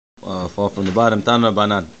fall from the bottom. Tana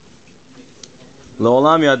Banan.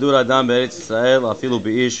 Le'olam yadur adam be'eretz Yisrael afilu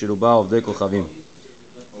be'ish shiruba ovdei kochavim.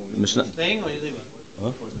 Staying or you leaving?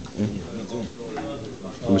 Huh?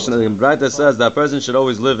 The Braita says that a person should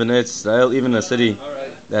always live in Eretz Yisrael, even in a city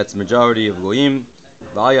that's majority of goyim.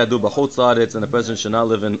 V'al yadu b'chutz la'aretz, and a person should not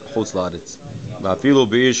live in chutz la'aretz. V'afilu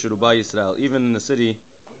be'ish shiruba Yisrael, even in a city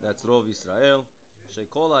that's rov Yisrael.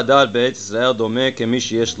 She'kol adar be'eretz Yisrael domeh kemi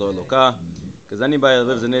sheyesh lo Elokah, because anybody that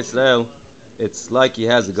lives in Eretz Yisrael, it's like he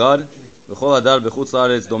has a God. V'chol adar b'chutz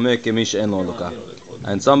la'aretz domeh kemi she'en lo Elokah,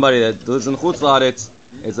 and somebody that lives in chutz la'aretz,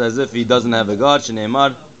 it's as if he doesn't have a God.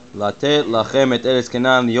 Shneimar latet lachem et eretz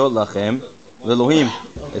Canaan liyot lachem v'Elohim.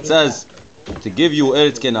 It says to give you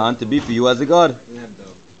eretz Canaan, to be for you as a God.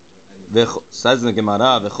 Says in the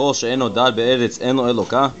Gemara, v'chol she'eno dar be'eretz eno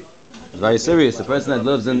Elokah. It's very serious. The person that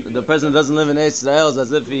doesn't live in Eretz Israel is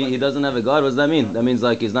as if he doesn't have a God. What does that mean? That means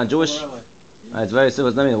like he's not Jewish. It's very serious. What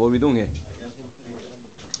does that mean? What are we doing here?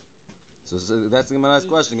 So that's the Gemara's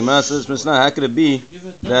question. The Gemara says, Mishnah, how could it be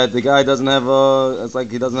that the guy doesn't have it's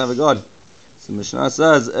like he doesn't have a God? So Mishnah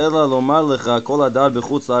says, Ela lomar lecha kol adar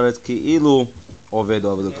b'chutz la'aretz ki'ilu oved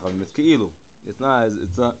avodat kochavim. It's ki'ilu. It's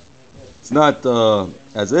not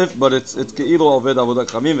as if, but it's ki'ilu oved avodat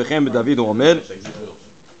kochavim. V'chem b'David hu omer,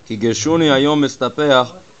 ki gershuni hayom mistapech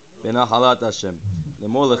b'nachalat Hashem.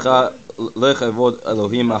 Lemor lecha lech evod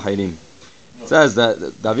Elohim achirim. It says that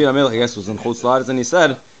David HaMelech, I guess, was in chutz la'aretz, and he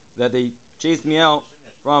said that they chased me out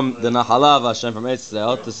from the Nahala of Hashem, from Eretz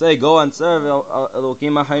Yisrael, to say, go and serve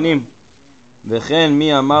Elokim HaChayim. V'chen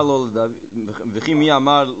mi amar lo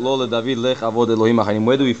leDavid lech avod Elohim HaChayim.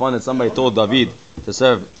 Where do we find that somebody told David to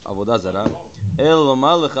serve Avodah Zarah? El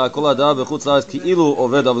lomar lecha kol adar b'chutz la'aretz ki'ilu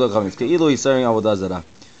oved avodat kochavim. Ki'ilu he's serving Avodah Zarah.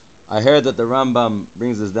 I heard that the Rambam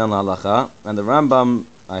brings this down halacha, and the Rambam,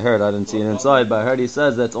 I didn't see it inside, but I heard he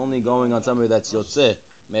says that's only going on somebody that's yotzeh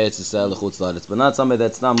Eretz Yisrael l'chutz la'aretz, but not somebody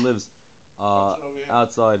that stam lives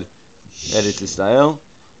outside Eretz Yisrael.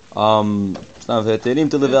 Stam heterim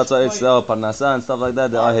to live outside Eretz Yisrael, parnasa and stuff like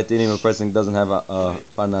that. There are heterim, a person doesn't have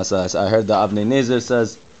parnasa. I heard the Avnei Nezer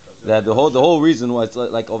says that the whole reason why it's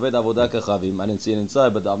like oved avodah kochavim, I didn't see it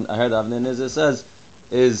inside, but I heard the Avnei Nezer says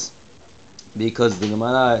is because the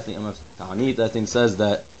Gemara, I think says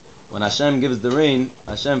that when Hashem gives the rain,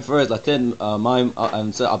 Hashem first, the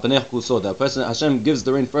person Hashem gives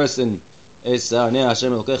the rain first in Hashem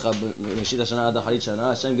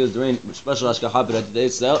gives the rain special Hashgacha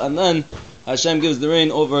B'Eretz, and then Hashem gives the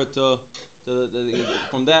rain over to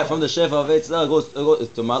from the Shefa of Eretz, goes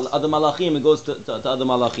to other Malachim, it goes to other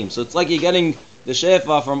Malachim. So it's like you're getting the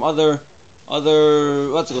Shefa from other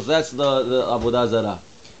what's it called? That's the Avodah Zarah.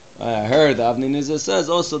 I heard the Avnei Nezer says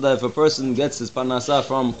also that if a person gets his parnasa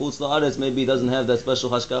from chutz la'aretz, maybe he doesn't have that special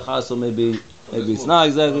hashgacha, so maybe it's not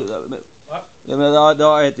exactly. There are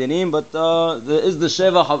heterim, but there is the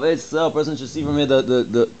shevach of Eretz Yisrael. A person should see from here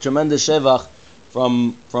the tremendous shevach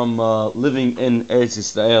from living in Eretz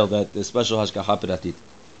Yisrael, that the special hashgacha piratit.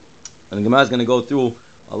 And the Gemara is going to go through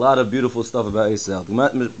a lot of beautiful stuff about Eretz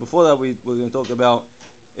Yisrael. Before that, we're going to talk about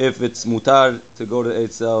if it's mutar to go to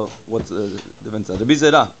Eretz Yisrael, what's the difference? Rabbi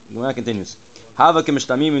Zera, the Gemara continues. Hava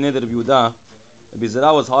kemishtamim mined Rabbi Yehuda. Rabbi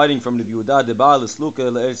Zera was hiding from Rabbi Yehuda deba'al l'sluka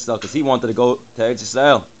le'Eretz Yisrael, because he wanted to go to Eretz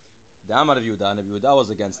Yisrael. The Amar Rabbi Yehuda, and Rabbi Yehuda was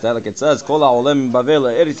against that. Like it says, Kol ha'olem Bavel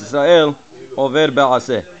Eretz Yisrael over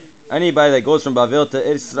ba'aseh. Anybody that goes from Bavel to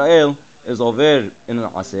Eretz Yisrael is over in an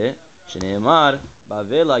aseh. Shneimar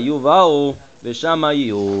Bavel ha'yuva'u v'shama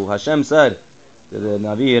yihu. Hashem said to the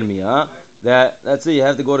Navi Yirmiyah, that's it, you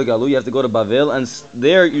have to go to Galu, you have to go to Bavel, and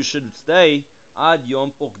there you should stay ad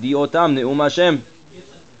yom pokdi otam ne'um Hashem,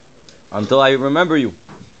 until I remember you.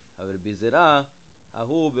 That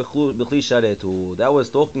was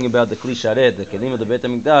talking about the Kli Sharet, the Kelim of the Beit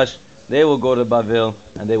HaMikdash. They will go to Bavel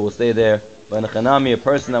and they will stay there. But in Chanami, a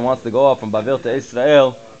person that wants to go up from Bavel to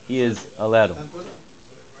Israel, he is allowed.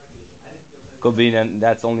 Could be, and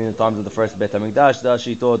that's only in the times of the first Beit HaMikdash that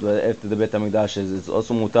she taught, but after the Beit HaMikdash it's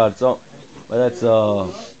also mutar. So, but that's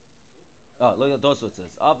look at what it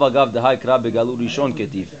says. Av agav dehai kra begalut rishon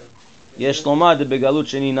ketiv. Yesh lomar de begalut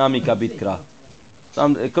sheni nami kabit kra.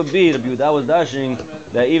 It could be Rabbi Yehuda was dashing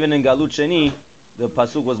that even in Galut Sheni, the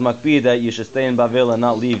pasuk was makpid that you should stay in Bavel and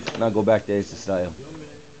not leave, not go back to Eretz Yisrael.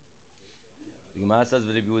 The Gemara says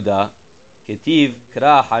with Rabbi Yehuda, ketiv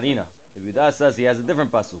kra harina. Rabbi Yehuda says he has a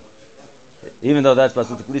different pasuk. Even though that's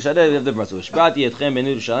pasuk to Kli Sharet, we have different pasuk. Shpati etchem ben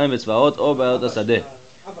Yerushalayim v'tzvaot o ba'ot hasadeh.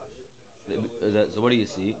 So what do you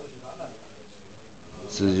see?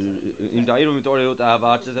 So, in Ta'iru mitorot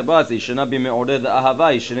ahava tzebas, he should not be me'ored the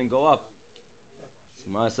ahava, he shouldn't go up.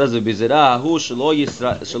 Gemara says Bizera hu shelo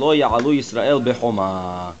ya'alu Yisrael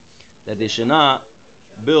bechoma, that they should not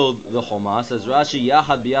build the Choma. Says Rashi,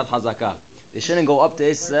 Yachad biyad Hazakah. They shouldn't go up to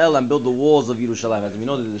Israel and build the walls of Yerushalayim. As we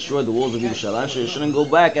know, they destroyed the walls of Yerushalayim, so they shouldn't go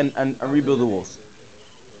back and rebuild the walls.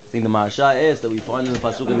 I think the Maharsha is that we find in the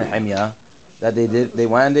Pasuk in Nehemiah that they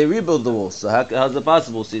went and they rebuilt the walls. So how's it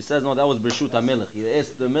possible? So he says, no, that was Breshut HaMelech. He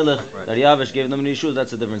asked the Melech that Yavesh gave them the Rishus,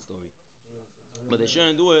 that's a different story. But they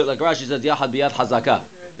shouldn't do it, like Rashi says, Yachad biyad Hazakah.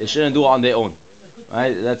 They shouldn't do it on their own.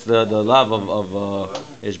 Right? That's the love of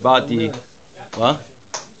Ishbati. What?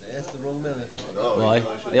 They asked the wrong Melech. Why?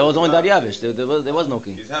 There was only Daryavish. There was no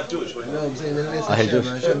king. He's half Jewish. No, I'm saying they didn't ask Hashem.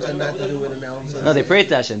 Hashem said not to do it, and now I'm saying... No, they prayed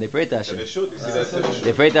to Hashem. They prayed to Hashem.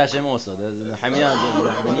 They prayed to Hashem also. The Nehemiah,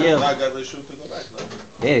 yeah,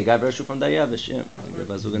 they got Reshut from Daryavish. Yeah, the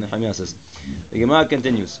Pasuk in Nehemiah says. The Gemara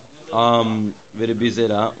continues. Rabbi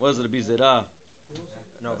Zera. What is Rabbi Zera?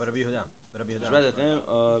 No, but Rabbi Yehuda. Rabbi Yehuda.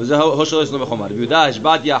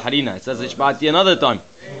 It says Ishbati another time.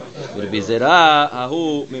 Rabbi Zera,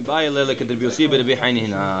 Ahu Mibayel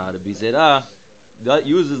Rabbi Zera that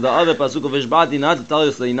uses the other pasuk of Ishbati not to tell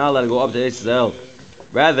us that you're not allowed to go up to Israel.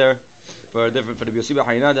 Rather, for Rabbi Yossi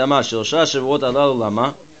b'Haina de Amar Shilosha Shavuot Alalu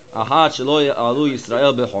Lama Achat Shelo Alu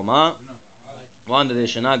Yisrael b'Choma. One, that they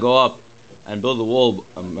should not go up and build the wall.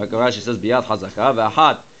 Like Rashi says, Biyad Hazakah.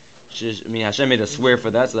 V'Achat, Hashem made a swear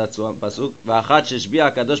for that, so that's one pasuk. V'Achat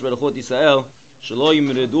Sheshbiya Kadosh Baruch Hu Yisrael Shelo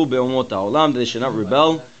Yimredu be'Umot HaOlam, that they should not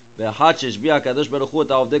rebel. One of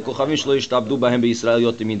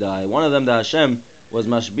them, the Hashem was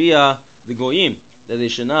mashbiya the goyim, that they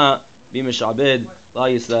should not be mishabed la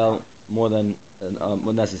Yisrael more than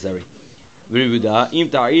necessary. Yehuda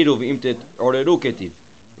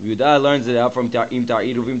learns it out from im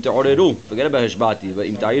ta'iru v'im te'oreru. Forget about Hishbati, but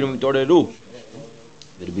im ta'iru v'im te'oreru.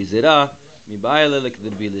 Rabbi Zera mibayel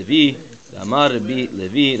Rabbi Levi.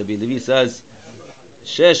 Rabbi Levi says,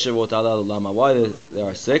 why there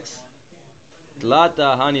are 6?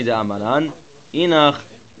 Tlata hani de amaran. Inach.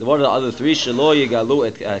 What are the other 3? Shelo yigalu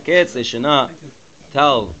et ketz. They should not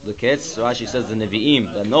tell the ketz. So Rashi says the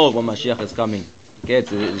Nevi'im that know when Mashiach is coming. Ketz.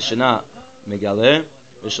 They should not megaleh.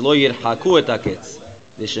 Shelo yirhaku et ketz.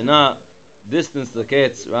 They should not distance the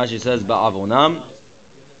ketz. Rashi says ba'avonam.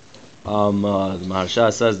 The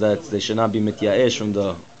Maharsha says that they should not be mityaesh from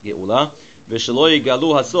the Geula. Shelo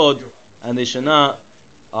yigalu hasod, and they should not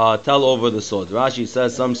tell over the sword. Rashi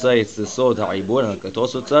says, some say it's the sword ha'ibur, and it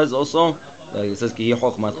also says like it says ki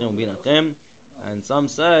chokhmatchem ubinachem, and some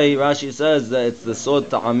say Rashi says that it's the sword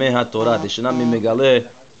ta'ameh ha'torah. They should not be megaleh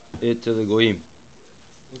it to the goyim.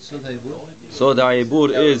 What's sword ha'ibur? Sword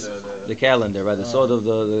ha'ibur is the calendar, right? The sword of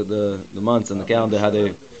the months and the calendar. How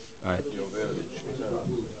they, right?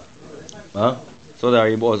 Huh? Sword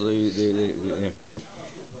ha'ibur.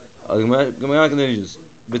 So Gemara continues.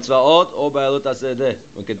 B'tzvaot or ba'alot hasedeh.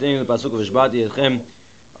 We continue the pasuk of Hashbati etchem.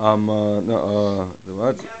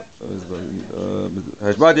 What?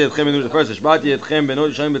 Hashbati etchem. The first Hashbati etchem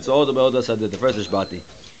benot yishayim b'tzvaot or ba'alot hasedeh. The first Hashbati.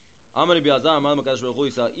 Amar Rabbi Azar Amar Makadosh Baruch Hu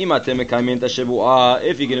Yisrael Im atem mekayim ta shevuah.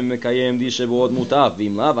 If you can mekayim these shevuot mutav.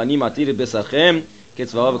 V'im lav ani matir et besachem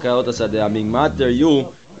ketzvarav v'kayot hasedeh. I'm being matter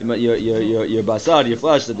your basar, your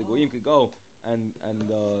flesh, that the goyim could go and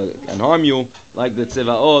harm you, like the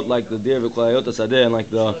tzivaot, like the deer of Klayot Sadeh, and like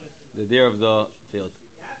the deer of the field.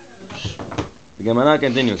 The Gemara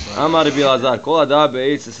continues. Amar Rabbi Lazar, Kol Ada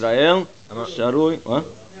Be'etz Israel, Sharui, what?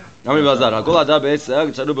 Amar Rabbi Lazar, Kol Ada Be'etz Israel,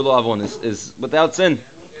 Sharui B'lo Avon, is without sin.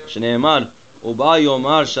 Shneimar, Uba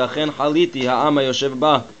Yomar Shachen Haliti Ha'ama Yoshev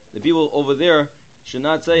Ba. The people over there should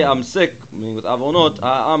not say, I'm sick, meaning with Avonot,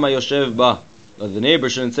 Ha'ama Yoshev Ba. The neighbor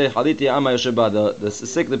shouldn't say Haliti Ama Yosheba. The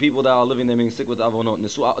sick, the people that are living there being sick with Avonot.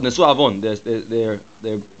 Nesu Avon,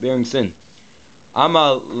 they're bearing sin.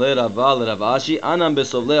 Ama le Rava le Ravashi Anam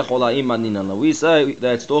besovle cholaim maninan. We say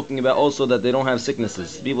that it's talking about also that they don't have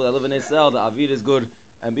sicknesses. People that live in Israel, the Avid is good,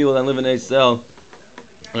 and people that live in Israel,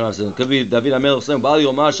 could be David Amelech saying Bal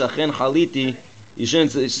Yomar Shachen Haliti. You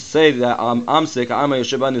shouldn't say that I'm sick. Ama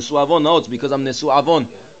Yosheba Nesu Avon. No, it's because I'm Nesu Avon.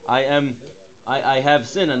 I have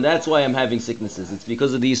sin, and that's why I'm having sicknesses. It's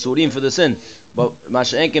because of the Yisurim for the sin. But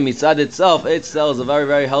Masha'enke Mitzad itself is a very,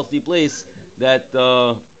 very healthy place that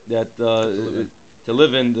to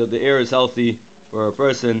live in. The air is healthy for a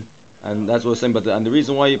person, and that's what we're saying. But the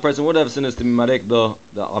reason why a person would have sin is to marek the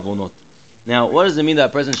avonot. Now, what does it mean that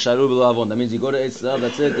a person sharu b'lo avon? That means you go to Israel,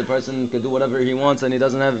 that's it. The person can do whatever he wants, and he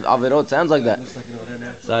doesn't have averot. Sounds like that.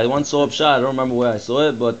 So I once saw a pshat. I don't remember where I saw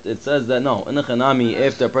it, but it says that no, in the Chanami,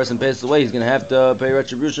 after a person passes away, he's going to have to pay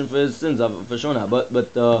retribution for his sins for shona. But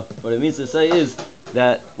what it means to say is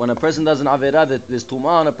that when a person does an averah, that there's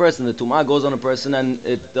tumah on a person. The tumah goes on a person, and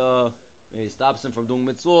it stops him from doing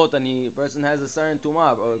mitzvot, and the person has a certain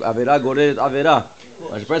tumah or averah gored averah.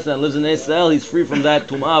 But the person that lives in Israel, he's free from that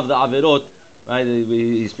tumah of the averot, right?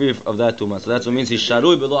 He's free of that tumah. So that's what means he's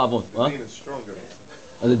sharui below avon. Huh? The deen is stronger.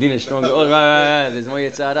 Oh, the deen is stronger. Oh, right. There's more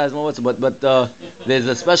yitzhara, there's more what's, but there's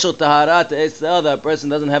a special tahara to Israel that a person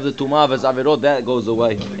doesn't have the tumah of his averot. That goes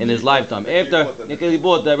away in his lifetime. After he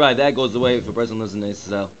bought that, right? That goes away if a person lives in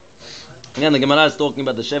Israel. Again, the Gemara is talking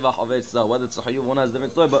about the shevach of Israel. Whether it's a hayuv, one has a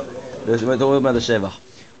different story, but we're talking about the shevach.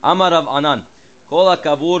 Amar Rav Anan. Kol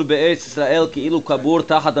kabur be'etz Israel ki'ilu kabur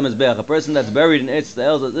tachat ha-mizbeach. A person that's buried in Eretz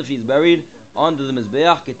Israel is as if he's buried under the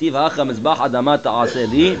mizbeach. Ketiv hacha mizbach adama ta'aseh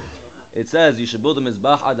li. It says you should build a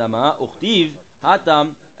mizbach adama. Uchtiv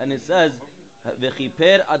hatam, and it says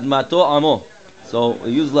v'chiper admato amo. So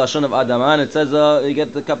we use lashon of adama, and it says you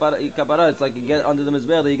get the kapara. It's like you get under the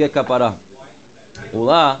mizbeach, you get kapara.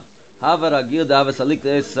 Ula hava ragil da'ava salik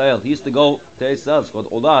to Israel. He used to go to Israel. It's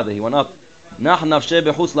called Ula. That he went up. Nach nafshe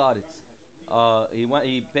bechutz la'aretz.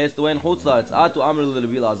 He passed away in Chutz La'aretz. Atu Amr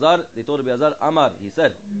Rabbi Elazar. They told Rabbi Elazar, Amar. He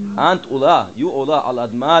said, Ant Ula, you Ula al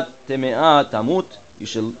admat teme'ah tamut. You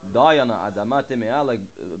should die on an adama teme'ah, like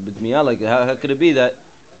bitmi'ah. Like how could it be that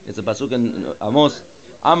it's a pasuk in Amos?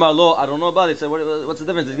 Amar lo, I don't know about it. He said, what's the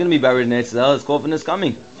difference? It's going to be buried in Israel. His coffin is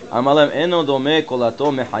coming. Amar lem eno dome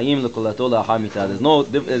kolato mehayim lekolato la'achar mitah. There's no,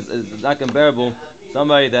 it's not comparable.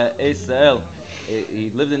 Somebody that Israel. He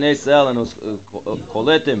lived in Israel and was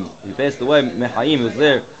koletim. He passed away. Mehayim, he was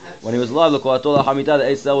there when he was alive. L'kolatol ha'mitah. The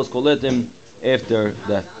Israel was koletim after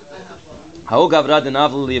death. Ha'u gavra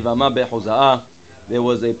denavl yibama be'chuza'ah. There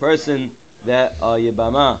was a person that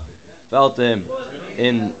Yibama felt him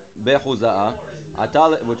in be'chuza'ah,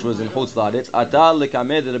 which was in Chutz La'aretz. Atal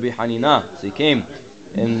lekamed Rabbi Hanina. So he came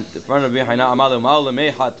in front of Rabbi Hanina. Amar le'mal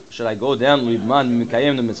le'mechat. Should I go down? L'ibman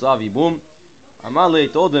mikayim the mitzvah v'ibum. Amar le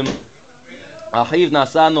told him. Achiv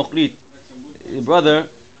nasa nochrit. His brother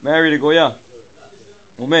married a goya.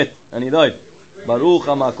 Umet, and he died. Baruch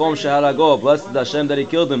hamakom sheharago. Blessed Hashem that he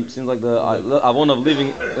killed him. Seems like the avon of living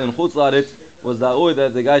in Chutz La'aretz was that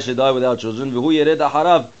the guy should die without children. V'hu yered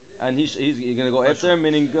harav, and he's going to go after him,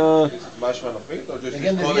 meaning. He's calling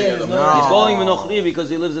him nochri because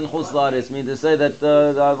he lives in Chutz La'aretz. Mean to say that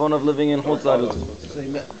the avon of living in Chutz La'aretz.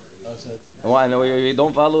 Why? No, you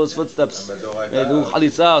don't follow his footsteps. Do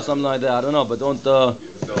chalitza or something like that. I don't know, but don't. Can't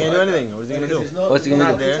do anything. What is he going to do? What's he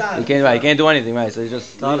going to do? He can't. Right, he can't do anything. Right. So he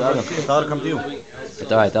just tell her to come to you.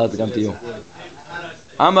 It's all right. Tell her to come to you.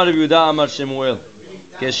 Amar Yehuda Amar Shemuel.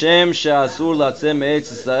 Keshem she'asur latzeh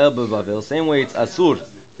me'etz Yisrael beBavel. Same way it's asur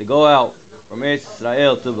to go out from Eretz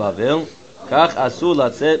Yisrael to Bavel. Kach asur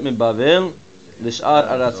latzeh meBavel. Lishar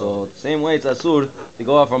aratzot. Same way it's asur to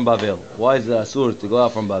go out from Bavel. Why is it asur to go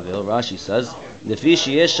out from Bavel? Rashi says, "Lefi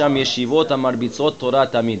sheyesh sham yeshivot amarbitzot Torah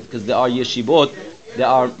tamid." Because there are yeshivot, there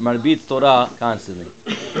are marbit Torah constantly.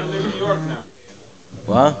 We live in New York now.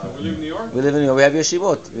 What? We live in New York. We live in New York. We have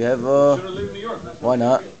yeshivot. We have. We should live in New York. Why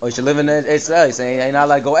not? Oh, you should live in Israel. He's saying you're not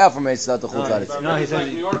allowed to go out from Israel to Chutz La'aretz. No, he says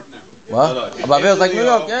New York now. What? Bavel is like New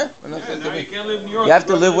York, yeah? Now you can't live in New York. You have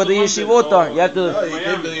to live where the yeshivot are. You have to. No, you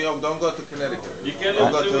can't do New York. Don't go to Connecticut. You can't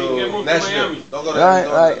Don't live. go You can't move to to Nashville. Miami. Don't go to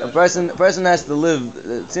Right. A person has to live.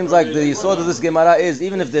 It seems like the yisod of this Gemara is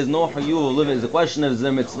even if there's no hayuv of living, it's a question of is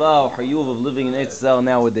there mitzvah or hayuv of living in Eretz Yisrael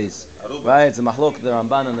nowadays. Right? It's a machlok. The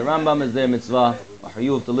Ramban and the Rambam is there mitzvah or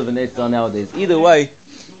hayuv to live in Eretz Yisrael nowadays. Either way,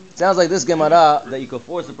 it sounds like this Gemara that you could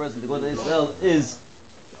force a person to go to Eretz Yisrael is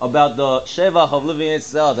about the shevach of living in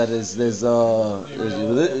Israel. That is,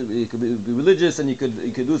 you could be religious and you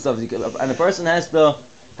could do stuff. And a person has to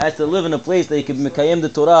live in a place that he can mekayem the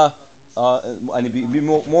Torah and be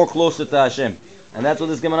more closer to Hashem. And that's what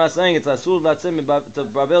this Gemara is saying. It's asur latzim to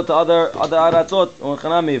Bavel to other aratzot or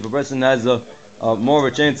chanami. If a person has more of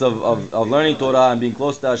a chance of learning Torah and being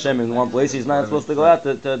close to Hashem in one place, he's not supposed to go out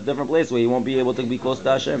to a different place where he won't be able to be close to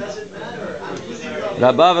Hashem.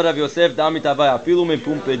 Rabbav Rav Yosef Damit Avai Afilu min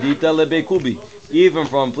Pumbedita leBeikubi. Even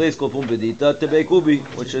from a place called Pumbedita to Beikubi,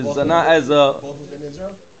 which is not as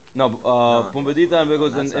Pumbedita and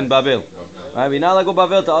goes in Babel. Right? We not like go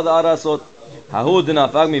Babel to other arasot. Hahu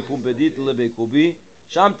dinafag mi Pumbedita leBeikubi.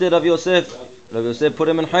 Shamte Rav Yosef. Rav Yosef put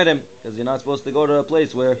him in Hiram because you're not supposed to go to a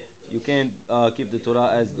place where you can't keep the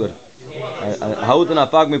Torah as good. Hahu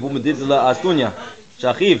dinafag mi Pumbedita leAstunya.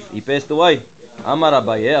 Shachiv, he passed away. Amar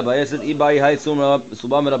Abaye said, "Ibai hay subam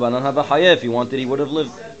Rabbanan hava hayef." If he wanted, he would have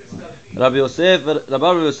lived. Rabbi Yosef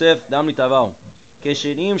damli tavau.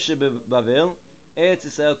 Kesherim shebeBavel, Eretz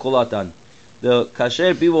Yisrael kolatan. The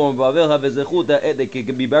kasher people in Bavel have a zechut that they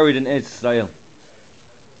can be buried in Eretz Yisrael.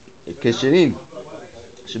 Kesherim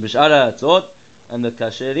shebishar haratzot, and the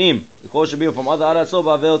kasherim, the kosher people from other aratzot,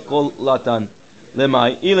 Bavel kolatan.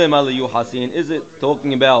 Lemai ilema liyuhasin. Is it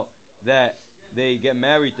talking about that they get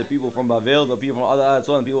married to people from Bavel, the people from other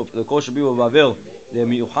Aratzon, people, the kosher people of Bavel, they're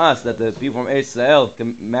miyuchas, that the people from Eretz Israel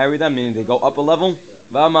can marry them, meaning they go up a level.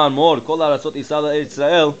 V'amar mor, kol Aratzot Isala Eretz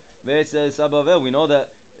Israel, ve'Eretz Israel Bavel. We know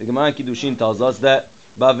that the Gemara in Kiddushin tells us that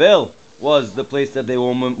Bavel was the place that they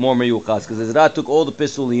were more miyuchas, because Ezra took all the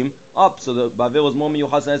Pesulim up, so the Bavel was more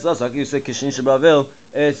miyuchas than Israel. So how can you say Kishin Shebavel,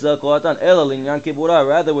 Eretz Kolatan, Ela Linyan Kibura?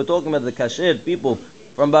 Rather, we're talking about the kasher people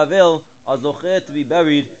from Bavel are zochet to be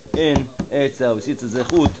buried in Eretz Israel. We see it's a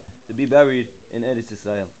zechut to be buried in Eretz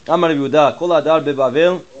Israel. Amar Yehuda, kol adar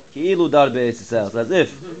beBavel, ki'ilu dar be'Eretz Israel. It's as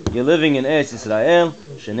if you're living in Eretz Israel.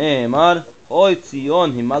 Shnei Emar, Hoy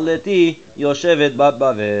Tzion himaleti yoshevet bat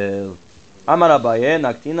Bavel. Amar Abaye,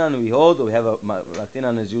 Naktinan we hold, we have a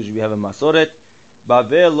Naktinan is usually we have a Masoret.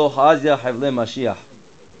 Bavel lo hazya havle Mashiach.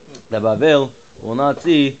 The Bavel will not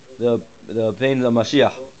see the pain of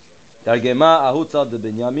Mashiach. Targema ahutzal de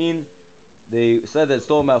Binyamin. They said that it's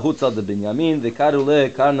talking about Hutzal de Binyamin. The karule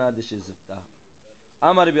karna de shizivta.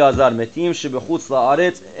 Amar Biazar metim shebechutz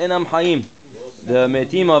la'aretz enam hayim. The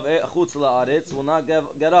metim of chutz la'aretz will not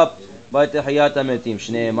get up by tehiyat metim.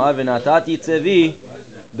 Shnei emar v'natati tzevi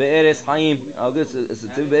be'eres hayim. It's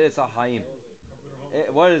tzevi be'eres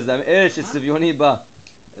hayim. What is that? Eretz shetziviyoni ba.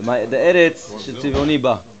 The eretz shetziviyoni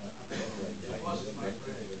ba.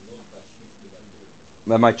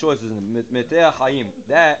 My choice is Metea Chaim.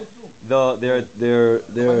 That the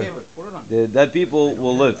dead people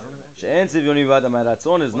will live. She'en Tzivyoni Vada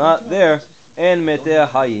Maratzon is not there. And Metea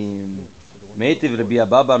Chaim. Meitiv Rabbi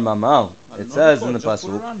Abba bar Mamal. It says in the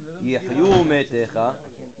pasuk, Yehyu Metecha.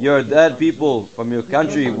 Your dead people from your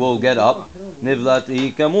country will get up.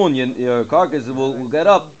 Nivlati Kamun. Your carcass will get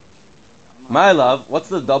up. My love, what's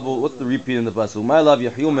the repeat in the pasuk? My love,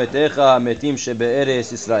 Yehyu Metecha Metim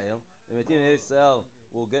Shebe'eres Israel. The Metim in Israel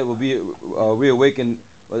will be reawakened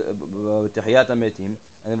with Tehiyat HaMetim.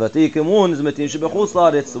 And Vati Kemun is Metim Shebechutz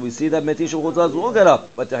La'aretz. So we see that Metim Shebechutz La'aretz will get up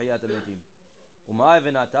with Tehiyat HaMetim. Umay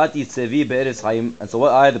v'natati tzevi be'eretz hayim. And so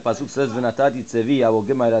what ayah the pasuk says, v'natati tzevi, I will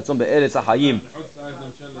give my ratzon be'eretz hayim.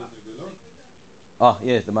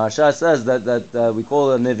 Yes, the Maharsha says that we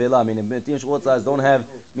call it nevela. I mean, Metim Shebechutz La'aretz don't have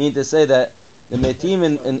mean to say that the Metim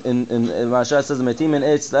in Maharsha says the Metim in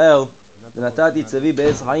Eretz Israel, the Natati Tzevi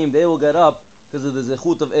Be'eretz Hayim, they will get up because of the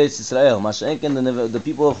zechut of Eretz Israel. Masha'enken, the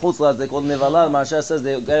people of Chutz La'aretz, they call nevala. Maharsha says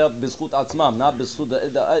they get up b'zchut atzmam, not b'zchut.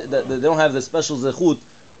 They don't have the special zechut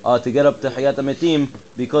to get up to Hayat HaMetim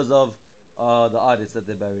because of the aretz that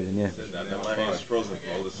they're buried in. Yeah.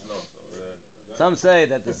 Some say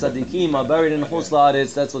that the tzaddikim are buried in Chutz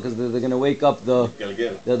La'aretz. That's because they're going to wake up they'll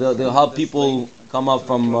help people come up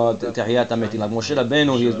from Tehiyat HaMetim. Like Moshe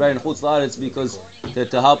Rabbeinu, he was buried in Chutz La'aretz because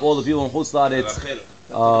to help all the people in Chutz La'aretz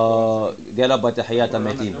get up by Tehiyat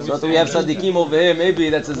HaMetim. So we have tzaddikim over here. Maybe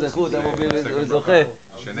that's a zechut that will be zocheh.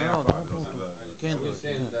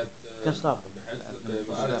 Can't stop.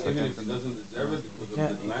 Even if he doesn't deserve it,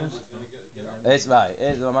 because the land is going to get That's right. I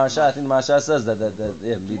think the Maharsha says that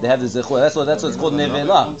they have the zechut. That's what it's called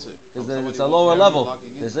nevela, because it's a lower level.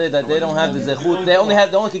 They say that they don't have the zechut. They only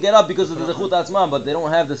can get up because of the zechut atzman, but they don't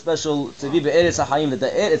have the special tzevi be'eretz ha'hayim.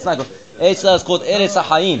 That it's not called Eretz is called Eretz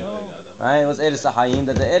ha'hayim. Right? It was Eretz ha'hayim.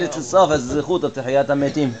 That the Eretz itself has the zechut of Tehiyat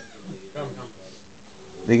HaMetim.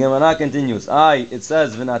 The Gemara continues. It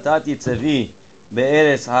says v'natati tzevi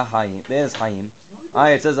be'eretz ha'hayim. Be'eretz hayim.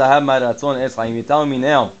 It says I have my ratzon Eretz hayim. You tell me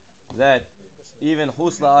now that even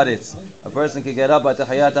chutz la'aretz, a person can get up at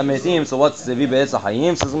Tehiyat HaMetim. So what's tzevi be'eretz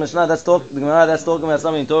ha'hayim? Says the Mishnah. That's talking about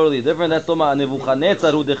something totally different. That's talking about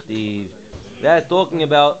Nebuchadnezzar hu dechtiv. That's talking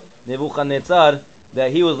about Nebuchadnezzar,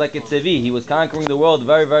 that he was like a tzevi. He was conquering the world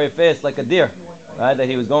very, very fast, like a deer. Right? That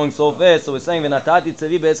he was going so fast. So we're saying v'natati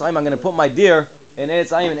tzevi be'eretz hayim. I'm going to put my deer in Eretz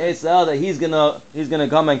Hayim and Eretz Israel, that he's gonna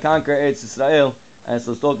come and conquer Eretz Israel. And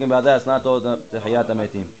so it's talking about that. It's not all the Tehiyat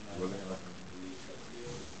HaMetim.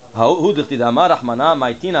 Hu dichtid amar Rahmana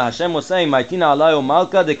Maitina. Hashem was saying Maitina alayo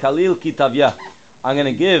malka de kalil kitavya. I'm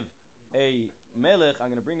gonna give a melech. I'm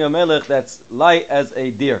gonna bring a melech that's light as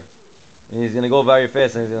a deer. And he's gonna go very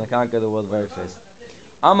fast and he's gonna conquer the world very fast.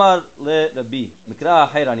 Amar le Rabbi Mikra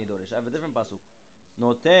Hayrani Dorish. I have a different pasuk.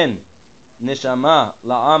 Noten neshama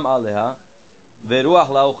la'am aleha. Veruach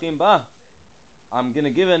la'uchim ba. I'm going to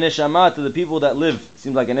give a neshama to the people that live.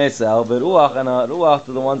 Seems like an Esau. Veruach and a ruach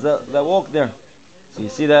to the ones that walk there. So you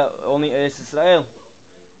see that only Eretz Israel.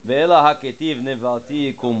 Ve'ela haketiv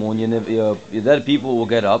nevalti kumun. Your dead people will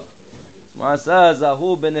get up. That's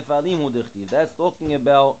talking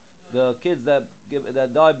about the kids that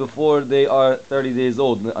die before they are 30 days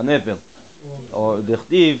old. A nefil. Or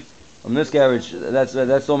dichtiv. A miscarriage. That's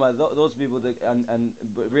talking about those people. But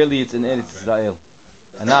really it's in Eretz Israel.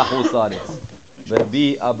 And not Chutz La'aretz.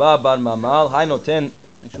 Rabbi Abba bar Mamal, Hay noten.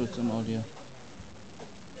 Make sure it's some audio.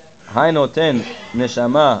 Hay noten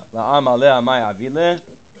neshama la'am alea may avile.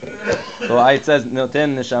 So it says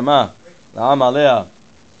noten neshama la'am alea.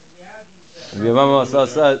 Rabbi Abba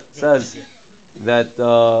says that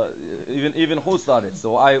even chutz la'aretz.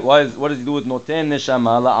 So what does he do with noten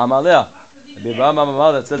neshama la'am alea? Rabbi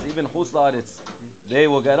Abba that says even chutz la'aretz, they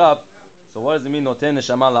will get up. So what does it mean noten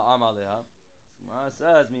neshama la'am alea? Gemara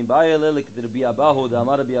says min ba'ya lelik Rabbi Abahu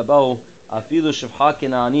da'amar Rabbi Abahu afilu shefcha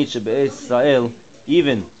kena'anit shebe'ez Israel,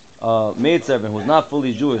 even maid servant who's not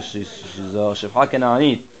fully Jewish, she's shefcha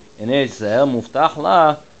kena'anit in Israel, muftach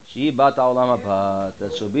la she bat ha'olam haba,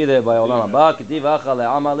 that she'll be there by olam haba. Ketiv acha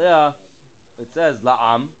le'am alea, it says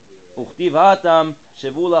la'am, uchtiv hatam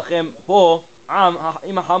shevu lachem po am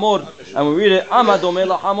im hamor, and we read it ama domeh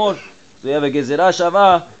la'hamor. So you have a gezerah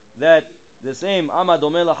shava that the same ama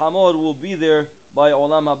domeh la'hamor will be there by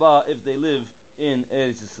olam haba if they live in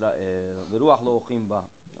Eretz Yisrael. The ruach lo ochim ba.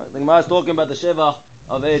 The Gemara is talking about the shevach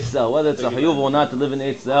of Eretz Yisrael, whether it's a hayuv or not to live in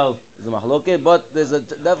Eretz Yisrael is a mahloket, but there's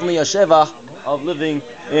definitely a shevach of living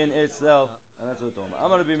in Eretz Yisrael, and that's what we're talking about.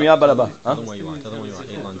 Amar Rabbi Meir bar Abba. Tell them where you are. 8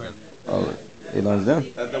 lines down. Oh, 8 lines down?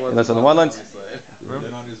 That's on the white lines?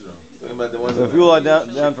 So if you are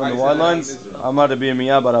down from the white lines, Amar Rabbi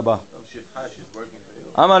Meir bar Abba.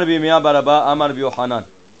 Amar Rabbi Meir bar Abba, Amar Rabbi Yochanan.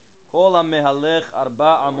 Kol ha-mehalech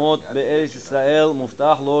arba amot be'eretz Yisrael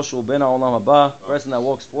muftach lo shu ben ha'olam haba. Person that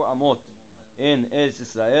walks 4 amot in Eretz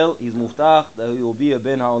Yisrael, he's muftach that he will be a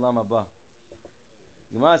ben ha'olam haba.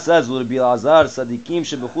 Gemara says, will be Azar sadikim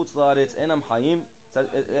shebechutz la'aretz enam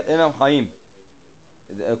chayim.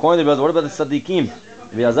 According to the what about the sadikim?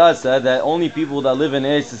 Rabbi Azar said that only people that live in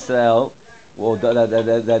Eretz Yisrael, well,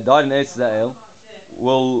 that died in Eretz Yisrael,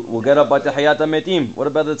 will get up by Tahiyat HaMetim. What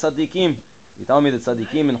about the tzaddikim? You tell me that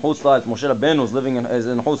tzaddikim in Chutz La'aretz, Moshe Rabbeinu is living in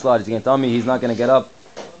Chutz La'aretz, you can tell me he's not going to get up?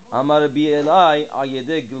 Amar Rabbi Elai al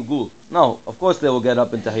Yedei Gilgul. No, of course they will get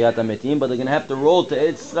up in Tahiyat HaMetim, but they're going to have to roll to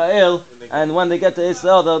Eretz Yisrael, and when they get to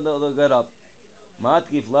Israel, they'll get up.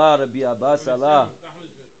 Matkif la Rabbi Abbas Allah.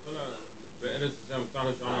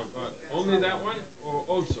 Only that one, or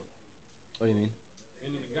also? What do you mean?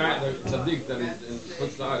 Meaning the guy, the tzaddik that is in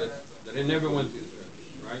Chutz La'aretz, that he never went to Israel,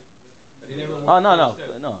 right? That he never went Oh, to no.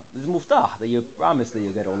 Israel. This is muftah, that you promise that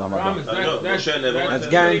you get Olam Haba. That's That's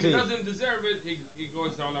guaranteed. If he doesn't deserve it, he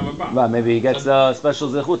goes to Olam Haba. Right, maybe he gets special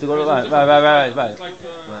zechut to go to right. It's like,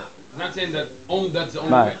 not saying that that's the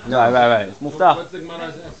only way. Right. It's muftah. What's the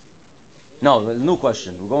Gemara's asking? No, there's a new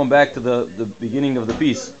question. We're going back to the beginning of the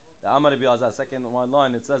piece. The Amar Rabbi Azar, second one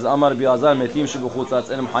line, it says Amar Rabbi Azar metim shebuchutz la'aretz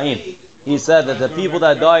enam chayim. He said that the people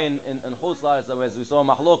that die in Chutz La'aretz, as we saw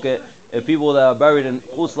Mahloket, if people that are buried in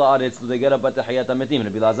Chutz La'aretz, do they get up at the Tahiyat HaMetim?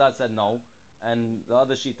 Rabbi Azar said no, and the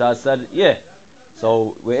other Shita said yeah.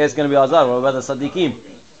 So we're asking Rabbi Azar, what about the Tzaddikim?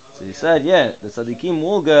 So he said yeah, the Tzaddikim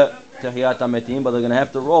will get Tahiyat HaMetim, but they're going to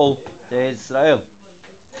have to roll to Israel.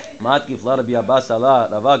 Matkif la Rabbi Abbas Allah,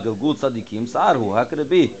 Rava Gilgul Tzaddikim Sarhu. How could it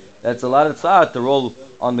be? That's a lot of tzad to roll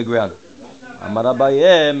on the ground. Amar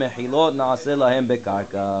Abaye mechilot na'aseh lahem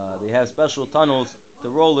bekarka. They have special tunnels to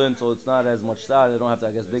roll in, so it's not as much tzad. They don't have to,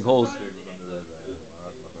 I guess, big holes. The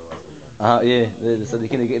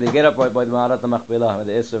tzaddikim, they get up right by the Ma'arat HaMachpelah,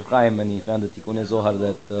 the Esref Chaim, and he found the Tikkun Zohar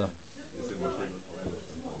that.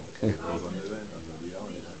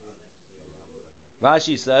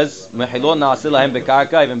 Rashi says mechilot na'aseh lahem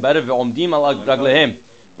bekarka. Even better, ve'omdim al raglehem.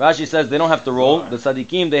 Rashi says they don't have to roll. The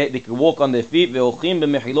tzaddikim, they can walk on their feet. They don't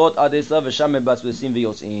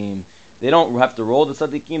have to roll, the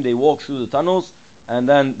tzaddikim. They walk through the tunnels, and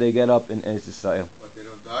then they get up in Eretz Yisrael. But they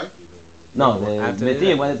don't die? No, if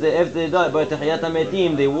they die by Tahiyat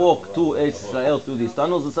HaMetim, they walk to Eretz Yisrael through these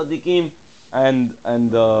tunnels, the tzaddikim, and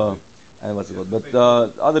what's it called? But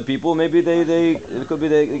other people, maybe it could be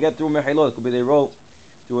they get through Mechilot, it could be they roll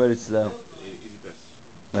to Eretz Yisrael.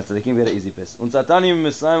 That's the king, very easy piece. We find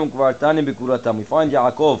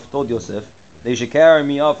Yaakov told Yosef, they should carry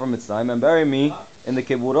me up from Mitzrayim and bury me in the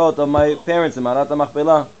keburot of my parents in Ma'arat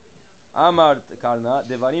HaMachpelah. Amar Karna,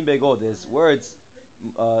 Devarim Begod. There's words.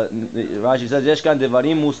 Rashi says, Yeshkan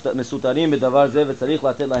Devarim Mesutarim Bedavar Zev Tzarich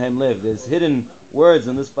Latet Lahem Lev. There's hidden words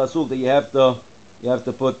in this pasuk that you have to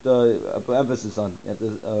put emphasis on. You have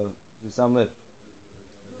to do some live.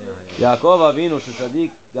 Yaakov Avinu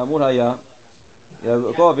Shesadik Gamur Haya.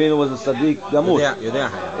 Yaakov Avinu was a Sadiq Gamur. Yodea,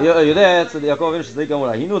 Yaakov Avinu Sadiq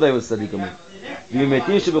Gamur. He knew they was Sadiq Gamur.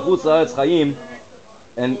 V'metin shebechutz la'aretz chayim,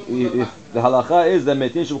 and if the halacha is that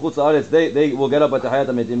metin shebechutz la'aretz, they will get up at Tahiyat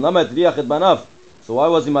HaMetim. Lama etriach et banav. So why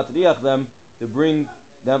was he matriach them to bring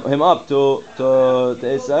him up to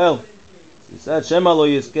Israel? He said, Shema lo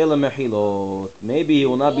yizke mechilot. Maybe he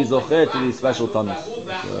will not be zocher to these special tunnels.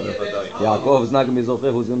 Yaakov is not going to be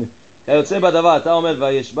zocher. Who's going to be? כיוצא בדבר, אתה אומר,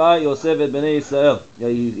 וישבע יוסף את בני ישראל.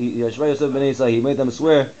 ישבע יוסף בני ישראל. He made them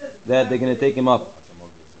swear that they're going to take him up.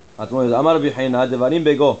 אמר רבי חנינא, דברים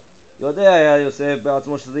בגו. יודע היה יוסף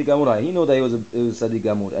בעצמו שצדיק גמור. He knew that he was צדיק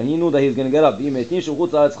גמור. And he knew that he was going to get up. ואם מתים שהוא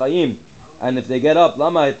חוץ לארץ חיים. And if they get up,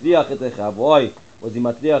 למה הטריח את אחיו? Why was he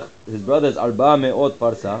מטריח his brothers 400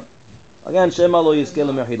 פרסה? Again, Shema lo yizke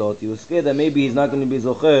lemechilot. He was scared that maybe he's not going to be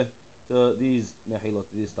zocher to these mechilot,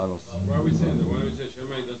 to these tunnels. Why are we saying that? Why are we saying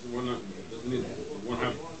Shema doesn't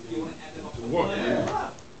have to walk?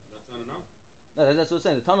 That's not enough? No, that's what I'm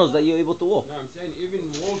saying. The tunnels that you're able to walk. No, I'm saying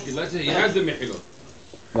even walking. Let's say he has the mechilot.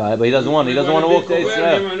 Right, but he doesn't want to walk to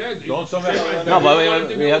Israel. Don't somech. No, but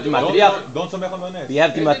we have to matriach. Don't somech on the next. You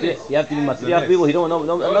have to be matriach people. He don't know.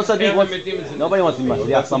 No tzaddik wants. Nobody wants to be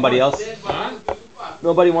matriach somebody else.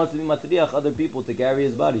 Nobody wants to be matriach other people to carry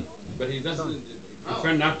his body. But he doesn't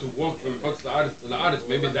prefer not to walk from Chutz La'aretz to La'aretz.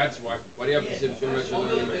 Maybe that's why. Why do you have to say Shema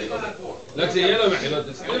Shalom? Let's say Yellow Mechilot.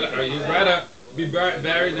 You'd rather be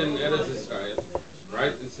buried in Eretz Israel,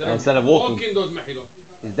 right? Instead of walking those Mechilot.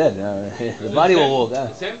 He's dead. The body will walk.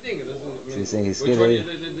 The same thing. It doesn't. So you're saying he's which scared.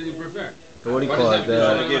 one did you prefer? So what do you call it?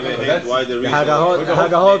 The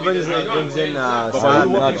Hagahot brings in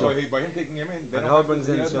By him taking him in, Hagahot brings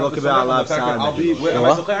in Shelo Kibel Alav Sa'an. Am I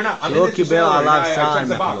zocher or not? Shelo Kibel Alav Sa'an.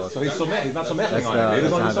 So he's somech. He's not someching on it. He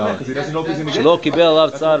doesn't want to somech because he doesn't know if he's going to get it. Shelo kibel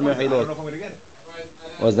alav tzar I don't know mechilot. if I'm going to get it.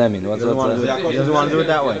 What does that mean? He doesn't want to do it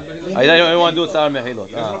that way. I didn't want to do tzar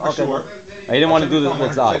mechilot. Okay. I didn't want to do the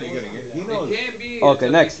tzar. He knows. Okay,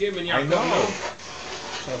 next. I know.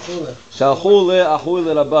 שלחו לאחוי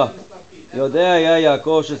לרבה. יודע היה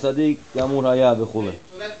יעקב שצדיק גמור היה וכו'.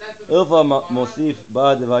 אלפא מוסיף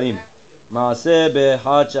בדברים. מעשה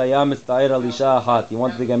באחד שהיה מצטער על אישה אחת. He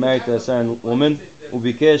wanted to get married to a certain woman. הוא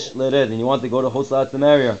ביקש לרד. And he wanted to go to חוץ לארץ to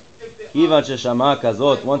marry her. כיוון ששמע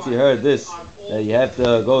כזאת, once he heard this, that you have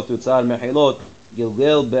to go through צער מחילות,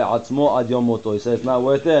 גלגל בעצמו עד יום מותו. He said it's not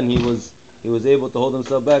worth it, and he was able to hold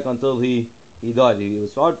himself back until he died. It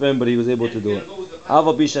was hard for him, but he was able to do it.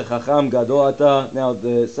 Now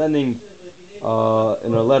the sending in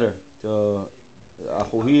a letter to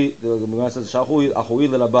Achuhi, the Gemara says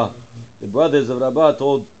Achuhi Rabba. The brothers of Rabba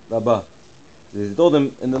told Rabba. He told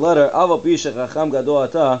him in the letter,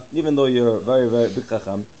 even though you're very, very big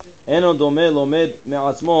chacham,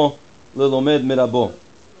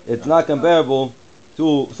 it's not comparable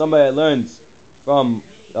to somebody that learns from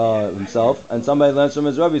himself and somebody learns from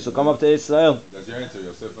his rabbi. So come up to Israel. That's your answer.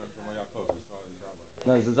 Yosef learned from Yaakov.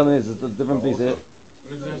 No, it's a different piece.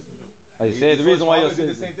 I say the So reason why you Yosef did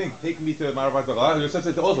the same thing. Take me to Maravat Dagala. Yosef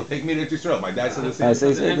said also, take me to Israel. My dad said the same I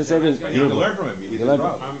thing. say the same thing. You have to learn from him. He's You learn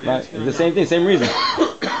proud. from- right. It's the same thing, same reason.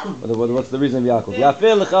 What's the reason of Yaakov?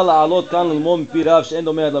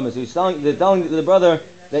 So they're telling the brother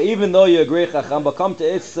that even though you're a great chacham, but come to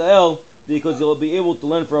Israel because you'll be able to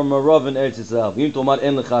learn from a Rav in Eretz Yisrael. Maybe you're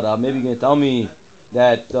going to tell me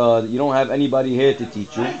that you don't have anybody here to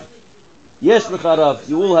teach you. Yes, l'charav,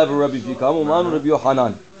 you will have a Rabbi if you come. Rabbi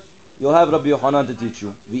Yohanan. You'll have Rabbi Yohanan to teach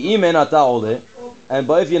you. But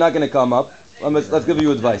if you're not going to come up, let's give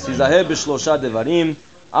you advice.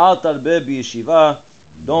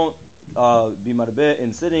 Don't be marbe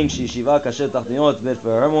in sitting.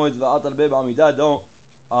 Don't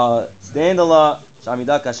stand a lot.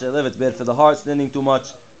 It's bad for the heart, standing too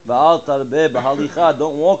much.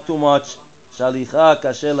 Don't walk too much.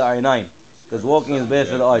 Because walking is bad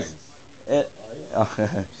for the eyes. You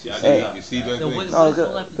see the So what thing? does this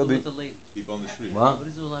all have to do with the lady? People on the street. What? What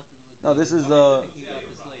does it all have to do with the No, this is Thinking about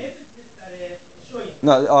this lady.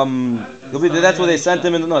 that's what they sent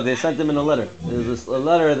him in. No, they sent him in a letter. There's a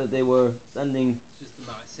letter that they were sending. It's just the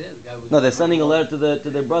Ma'aseh, the guy was. No, they're sending a letter to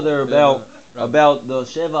their brother about the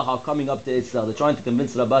Sheva how coming up to Israel. They're trying to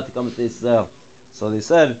convince Rabbah to come to Israel. So they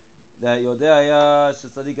said that Yodea Haya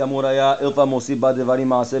Shetzadik Amur Haya Ilfa Mosi Ba Devarim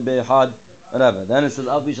Maaseh Be'echad whatever. Then it says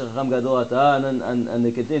Al Pi Shacham Gadol Ata, and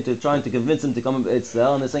they continue to trying to convince him to come to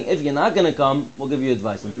Israel. And they're saying if you're not going to come, we'll give you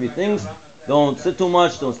advice on 3 things: don't sit too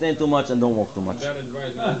much, don't stand too much, and don't walk too much. That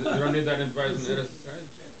advice, you don't need that advice in Eretz Yisrael.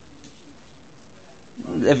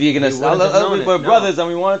 If you're gonna, we're brothers and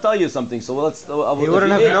we want to tell you something, so let's. He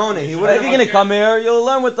wouldn't have known it. He If wouldn't. you're gonna come here, you'll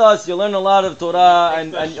learn with us. You'll learn a lot of Torah,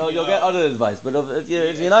 and you'll get other advice. But if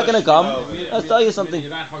you're not gonna come, let's tell you something. You're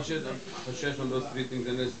not Hoshesh on those 3 things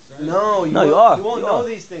in Eretz Yisrael. No, No, you are. You won't You know are.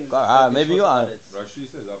 these things. Maybe you are. Rashi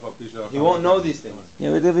says, He won't know these things. Yeah,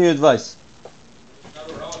 we're giving you advice.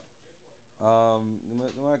 The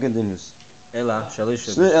Gemara continues. Ela,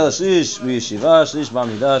 Shalish. Shlish b'yeshiva, shlish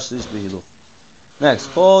b'amidah, shlish b'hiluch. Next,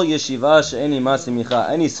 Kol Yeshiva She'eni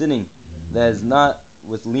Masimicha. Any sitting that is not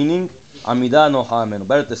with leaning, Amida no Hamen.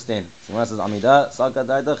 Better to stand. So when it says Amida, Salka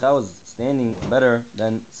Daitach, how is standing better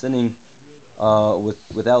than sitting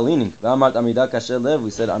without leaning? V'amart Amida Kasher Lev.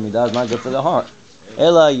 We said Amida is not good for the heart.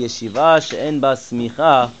 Ela Yeshiva She'en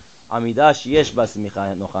Basmicha. Amida She'yesh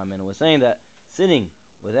Basmicha no Hamen. We're saying that sitting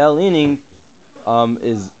without leaning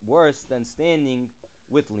is worse than standing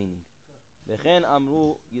with leaning. V'chen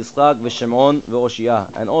amru Yitzchak v'Shimon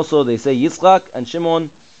v'Oshia. And also they say Yitzchak and Shimon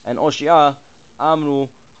and Oshia amru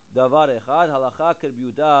davar echad halacha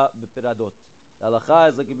kerbiuda b'piradot. The halacha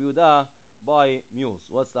is like a biuda by mules.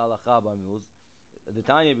 What's the halacha by mules? The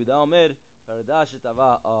Tanya biuda omer parada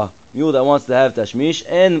shetava, a mule that wants to have tashmish,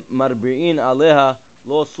 and marbi'in aleha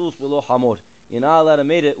lo sus v'lo hamor. You're not allowed to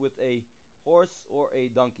mate it with a horse or a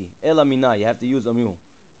donkey. Ela mina, you have to use a mule.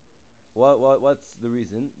 What's the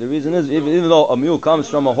reason? The reason is even though a mule comes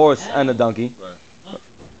from a horse and a donkey,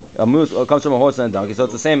 a mule comes from a horse and a donkey, so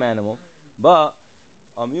it's the same animal. But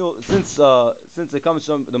a mule, since it comes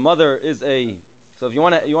from the mother is a, so if you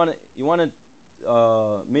want to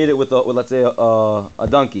mate it with let's say a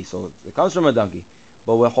donkey, so it comes from a donkey.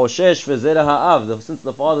 But with hoshesh v'zera ha'av, since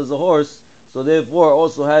the father is a horse, so therefore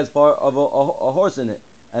also has part of a horse in it.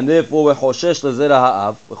 And therefore, with Hoshesh Lezera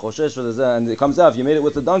Ha'av, with Hoshesh Lezera, and it comes out, if you made it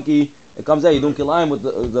with the donkey, it comes out, you don't kilayim with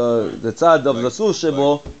the tzad of the sus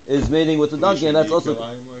shebo is mating with the donkey, and that's also.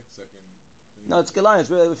 No, it's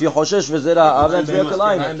kilayim. If you Hoshesh Lezera Ha'av, then it's real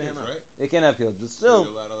kilayim. It can't have kids. But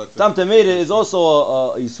still, Tam Tamid is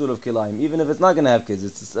also a yisur of kilayim, even if it's not going to have kids.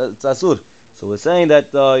 It's asur. So we're saying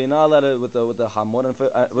that you're not allowed to with the hamor and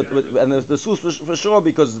the sus for sure,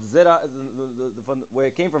 because zera, where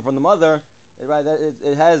it came from the mother. Right,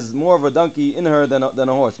 it has more of a donkey in her than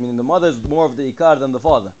a horse. Meaning the mother is more of the ikar than the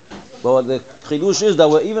father. But the chidush is that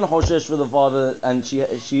we're even hoshesh for the father, and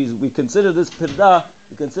we consider this pirda,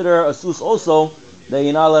 we consider her a sus also, that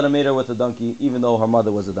you're not allowed to mate her with a donkey, even though her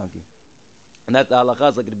mother was a donkey. And that the halakha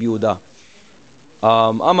is like the biuda.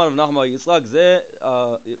 Amar of Nachman bar Yitzchak ze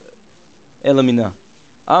elamina.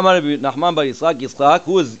 Amar of Nachman bar Yitzchak,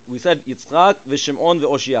 who is, we said Yitzchak v'Shimon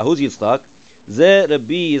v'Oshia. Who's Yitzchak? Ze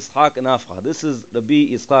Rabbi Yitzchak Nafcha. This is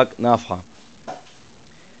Rabbi Yitzchak Nafcha.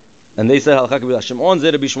 And they said Halakha Kabila Shimon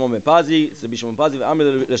Ze Rabbi Shimon ben Pazi. It's Rabbi Shimon ben Pazi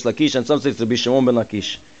v'Amr Resh Lakish, and some say it's Rabbi Shimon ben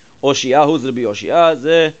Lakish. Oshia, who's Rabbi Oshia?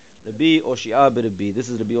 Ze Rabbi Oshia b'Rabbi. This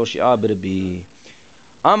is Rabbi Oshia b'Rabbi.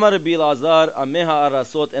 Amar Rabbi Lazar Ameha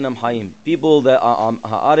Arasot Enam Hayim. People that are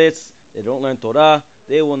Haaretz, they don't learn Torah,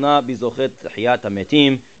 they will not be Zochet Hiyat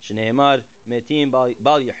HaMetim. Shneimar Metim Bal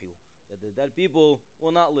Yahyu. That the dead people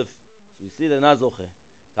will not live. We see the nazoche.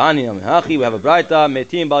 Tani Hachi, we have a braita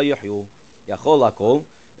metim bal yahyu yachol hakol.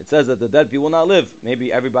 It says that the dead people will not live.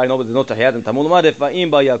 Maybe everybody knows there's no tahiyat and tamul umad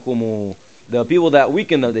efa'im bal yakumu. The people that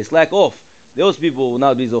weaken, they slack off. Those people will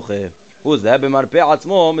not be zoche. Who is that? B'marpeh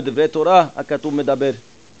atzmo medvrei Torah hakatuv medaber.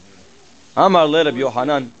 Amar le Rabbi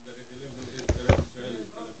Yohanan.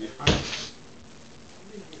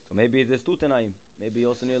 So maybe there's two Tanaim. Maybe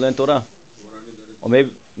also need to learn Torah. Or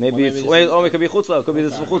maybe it's it could be chutzla. It could be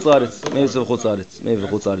this for chutzlaritz. Maybe it's for chutzlaritz. Maybe for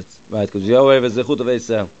chutzlaritz. Right? Because Yahweh is the chut of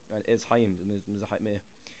Eisel. Right? It's Chaim. So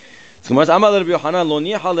Gemara Amar Rabbi Yohanan lo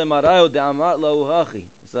niha lemarayo de'amar la'uhachi.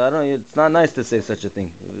 So I don't know. It's not nice to say such a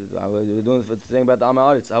thing. We're doing the thing about the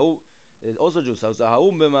Amaritz. How it's also Jews. So how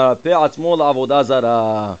b'marapeh atzmo la'avodah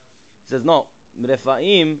zara. He says no.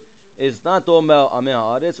 Refaim is not talking about Amei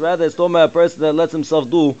Haaretz. Rather, it's talking about a person that lets himself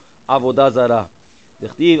do avodah zara.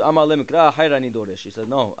 Dichtiv Amar lemikra hayrani doresh. He said,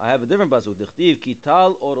 no, I have a different pasuk. Dichtiv ki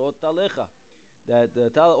tal orot talecha. That the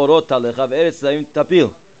tal orot talecha ve'eretz zayim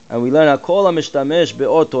tapil. And we learn a kol ha-mishtamesh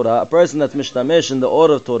be'or Torah. A person that's mishtamesh in the or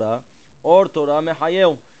of Torah, or Torah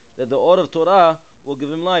mehayel. That the or of Torah will give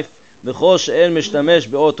him life. V'chol she'en mishtamesh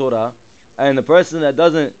be'or Torah. And the person that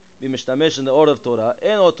doesn't be mishtamesh in the or of Torah,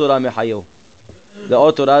 en or Torah mehayel. The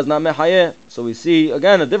or Torah is not mehayel. So we see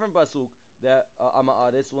again a different pasuk, that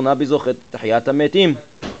Ama'aretz will not be zochet tahiyat ha-metim.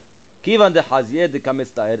 Kivan de Haziyeh de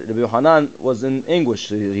Kametztaer. Rabbi Yohanan was in English.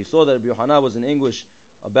 He saw that Rabbi Yohanan was in English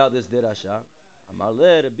about this derasha. Amar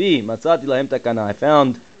le Rabbi, matzati lahem takana. I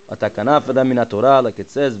found a takana for them in the Torah, like it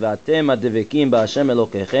says, V'atem adevekim ba'Hashem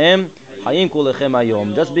Elokechem, hayim kulechem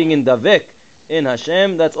hayom. Just being in davek in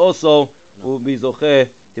Hashem, that's also will be zochet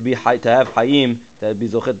to have hayim, to be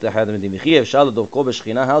zochet tahiyat ha-metim. V'chi efshar ledovko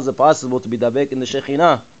b'shechina. How is it possible to be davek in the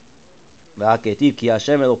Shechina? V'haketiv ki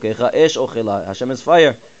Hashem Elokecha esh ochela. Hashem is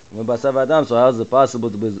fire. So how is it possible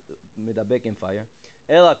to be medabek in fire?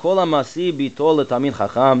 Ela kol hamasi bitol letamid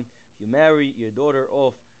chacham. You marry your daughter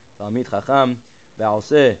off tamid chacham.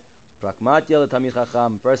 Ve'alseh pragmatia letamid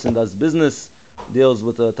chacham. Person does business deals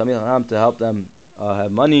with the tamid chacham to help them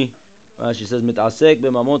have money. She says, "Mit'asek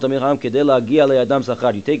b'mamon tamid chacham kedei lagia le'adam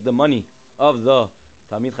sachar." You take the money of the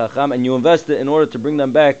tamid chacham and you invest it in order to bring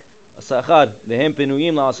them back sachar. Vehem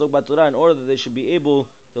penuyim la'asok b'Torah, in order that they should be able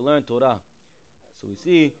to learn Torah. So we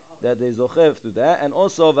see that they zochev through that, and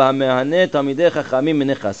also v'hamehane tamidei chachamim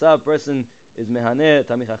minechasav. Person is mehaneh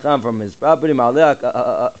tamid chacham from his property,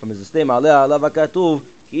 from his estate, ma'aleh alav hakatuv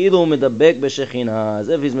ki'ilu medabek b'shechina, as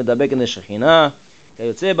if he's medabek in the shechina.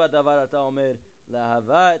 כיוצא בדבר אתה אומר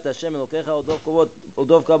לאהבה את השם אלוקיך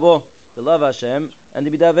ודוב כבו, to love Hashem and to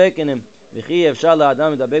be דבק in him. וכי אפשר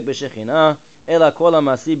לאדם לדבק בשכינה אלא כל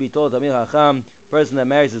המעשי ביתו תלמיד חכם, person that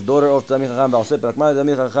marries his daughter of תלמיד חכם ועושה פרקמה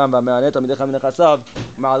לתלמיד חכם והמענה תלמידי חכם מנכסיו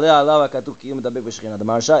מעלה עליו הכתוב כאילו מדבק בשכינה. The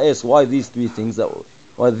Maharsha asks why these three things,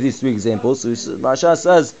 why these three examples. So the Maharsha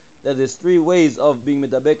says that there's three ways of being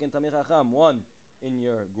מדבק in תלמיד חכם. One in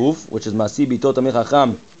your guf, which is מעשי ביתו תלמיד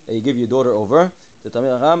חכם, that you give your daughter over to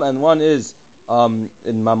Tamid Chacham, and one is in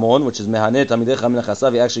Mamon, which is Mehaneh Tamidei Chacham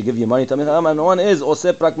Nechasav, you actually give your money to Tamid Chacham, and one is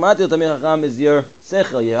Oseh Pragmati Tamid Chacham, is your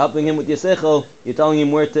Sechel, you're helping him with your Sechel, you're telling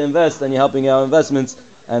him where to invest, and you're helping out investments,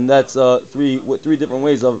 and that's three different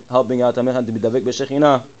ways of helping out Tamid Chacham to be Davik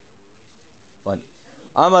B'Shechina. Fine.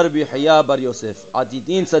 Amar Rabbi Yehaya bar Yosef,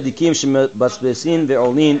 Atitin Tzadikim Shebasbesin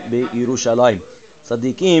Ve'olin Be'Yerushalayim.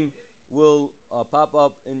 Tzadikim will pop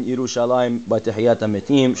up in Yerushalayim by Tehiyat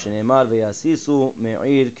HaMetim, Sheneimar ve'yasisu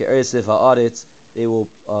me'ir ke'ersef ha'aretz. They will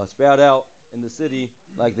sprout out in the city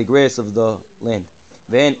like the grass of the land.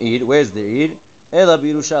 Ve'en ir, where's the ir? Ela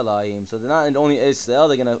b'Yerushalayim. So they're not only Israel,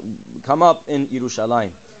 they're going to come up in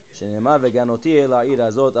Yerushalayim. Sheneimar ve'ganoti ela ir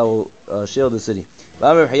azot, I will shield the city.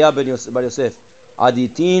 V'amar Yehaya bar Yosef,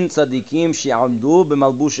 Aditin tzadikim she'amdu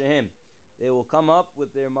b'malbushehem. They will come up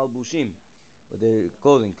with their malbushim, with their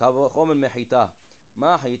clothing. Kavachomen mechita.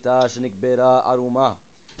 Ma chita shenikbera aruma.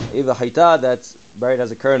 If a chita that's buried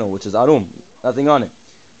as a kernel, which is arum, nothing on it.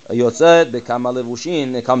 Yotzed bekama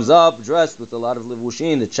levushin. It comes up dressed with a lot of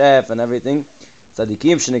levushin, the chaff and everything.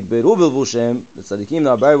 Tzadikim shenikberu bilvushem. The tzadikim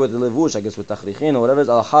that are buried with the levush, I guess with tachrichin or whatever.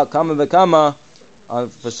 Al kama bekama.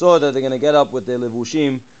 For sure that they're going to get up with their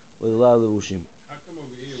levushim, with a lot of levushim. How come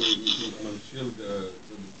over here we shield the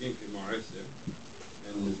king in Ma'aseh?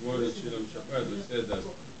 And it's more than Shilam Shabbat, we said that.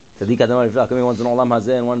 Tzaddik Adam Ariflah, coming one's in Olam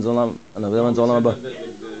Hazeh and one's in Olam, another one's in Olam Haba.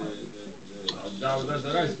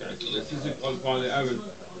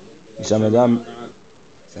 Yisham Adam,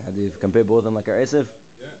 how do you compare both of them like our Esef?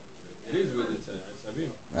 Yeah, it is with it,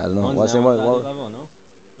 Asabim. I don't know. One's What's now what? no?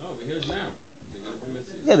 No, but here's now.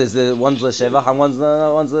 Yeah, there's the one's L'Shevach and one's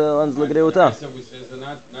L'Greuta. So we say it's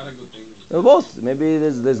not a good thing. They're both. Maybe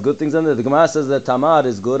there's good things in there. The Gemara says that Tamar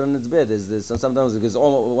is good and it's bad. There's sometimes it gives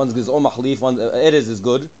one's gives all Machlif, one Eres is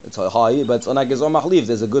good, it's high, but it's not gives all Machlif.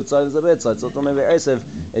 There's a good side, there's a bad side. So maybe Eresev,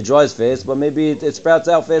 it dries fast, but maybe it sprouts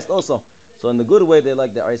out fast also. So in the good way they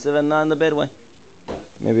like the Eresev and not in the bad way.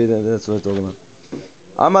 Maybe that's what we're talking about.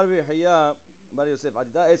 Amar Yehaya bar Yosef,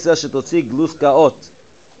 Adida Esra shetotzi glus kaot.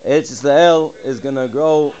 Eretz Yisrael is going to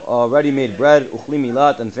grow ready-made bread, uchli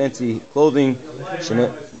milat, and fancy clothing.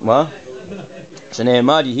 What?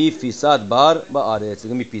 Shneimar yihi fisat bar ba'aretz. It's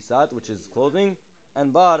going to be fisat, which is clothing,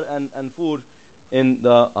 and bar, and food in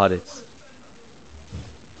the aretz.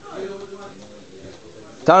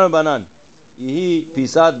 Tanu banan. Yihi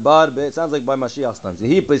fisat bar, it sounds like by Mashiach stands.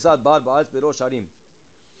 Yihi fisat bar ba'aretz berosh harim.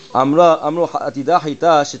 Amru atida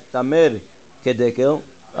hita shetamer kedekel.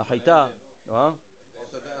 A hita,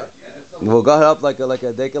 we'll go up like a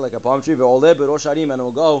dekel, like a palm tree, and it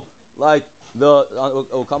will go like it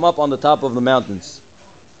will come up on the top of the mountains.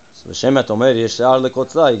 So you're going to tell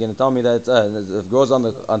me that if it grows on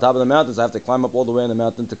top of the mountains, I have to climb up all the way in the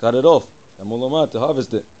mountain to cut it off, to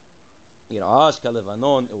harvest it. It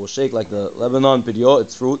will shake like the Lebanon,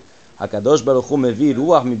 its fruit. Hakadosh Baruch Hu mevi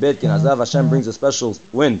ruach mibet kinazav. Hashem brings a special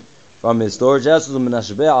wind from his storage houses, and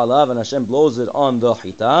Hashem blows it on the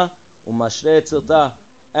chita.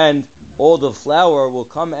 And all the flour will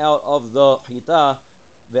come out of the chita.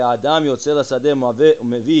 Ve'adam yotzeh lasadeh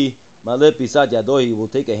umevi maleh pisat yado. He will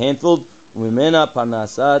take a handful. Umimena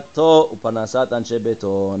parnasato uparnasat anshe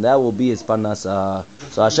beto, and that will be his parnasa.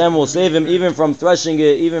 So Hashem will save him even from threshing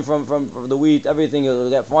it, even from the wheat, everything. He'll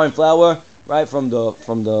get fine flour right from the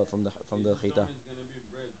chita.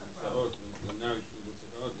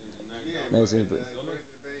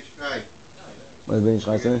 What is Ben Ish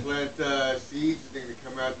Chai saying? Plant seeds, they're going to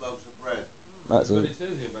come out loaves of bread. That's what it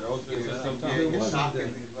says here, but also it says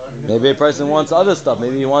sometimes. Maybe a person wants other stuff.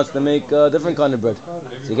 Maybe he wants to make a different kind of bread.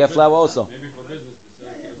 So you get flour also. Maybe for business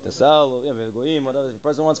to sell, yeah, goyim, whatever. If a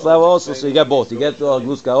person wants flour also, so you get both. You get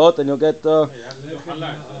glus kaot and you'll get. You have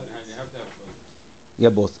to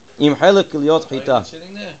have both. Im halak kiliyot chita.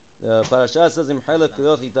 The parasha says in Mechelef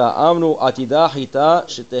Klayot Chita, Amnu Atida Chita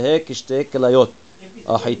Shetehe Kishte Klayot.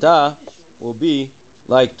 A Chita will be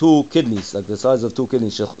like two kidneys, like the size of two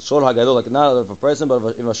kidneys. Shor hagadol, like not of a person,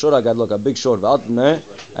 but if a shor hagadol, like a big shor.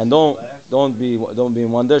 And don't be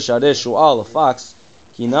in wonder. Shadeh shu'al, a fox,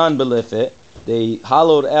 kinan belefe. They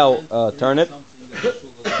hollowed out turnip.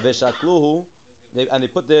 Veshakluhu, and they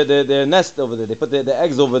put their nest over there. They put their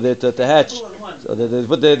eggs over there to hatch. So they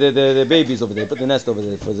put their babies over there. They put the nest over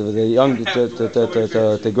there for the young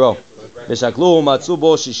to grow. Veshakluhu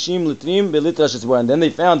matzubo shishim litrim belitra shesibor. And then they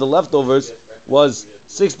found the leftovers was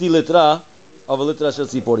 60 litra of a litra shel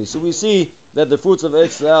tzipori. So we see that the fruits of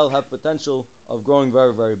Eretz Yisrael have potential of growing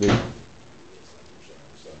very, very big.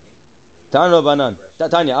 Tanya Banan.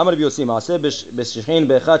 Tanya, Amar Biosim, Aseh b'shechin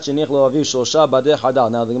be'echat shenich lo aviv shosha badeh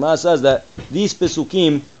hadal. Now the Gemara says that these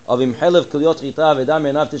pesukim of Imchelev Klayot Chita V'dam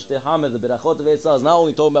Enav Tishteh Hamed, the berachot of Eretz Yisrael, is not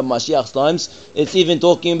only talking about Mashiach's times, it's even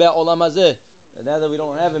talking about Olam Hazeh. Now that we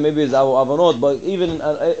don't have it, maybe it's our avonot, but even in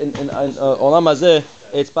Olam Hazeh,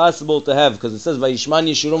 it's possible to have, because it says Vayishman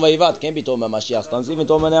Yishurum Vayivat, can't be talking about Mashiach's times, even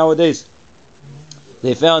talking about nowadays.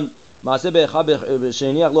 They found Maaseh be'echad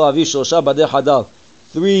sheniach lo aviv shosha badeh hadal.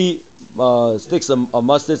 3 sticks of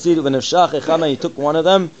mustard seed. V'nefshach echad, he took one of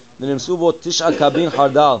them. V'nemsu bo tisha kabin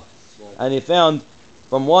hardal, and he found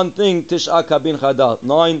from one thing tisha kabin hardal,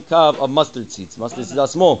 9 kav of mustard seeds. Mustard seeds are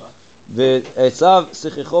small. V'etzav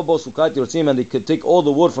sichicho bo sukat yotzim, and they could take all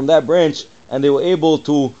the wood from that branch, and they were able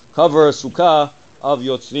to cover a sukkah of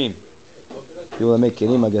yotzrim. People that make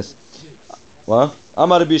kelim, I guess. What?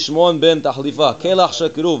 Amar Bishmon ben Tahlifa, Kelach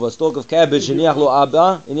Shakruv, a stalk of cabbage, Iniach lo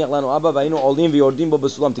Abba, Iniach lanu Abba, Vainu Olim v'yordim bo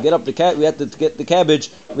besulam. To get up we had to get the cabbage,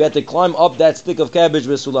 we had to climb up that stick of cabbage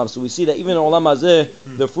besulam. So we see that even in Olam Hazeh,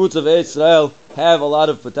 the fruits of Eretz Yisrael have a lot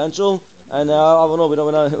of potential, and I don't know, we're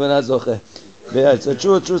not zoche. Yeah, it's a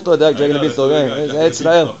true story that you're going to be so good. Eretz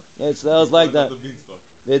Yisrael is like that.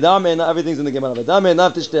 Vedam and everything's in the Gemara. Vedam and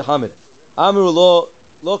naftish tehamed. Amru lo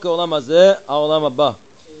ke Olam Hazeh, Olam Abba.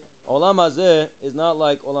 Olam Hazeh is not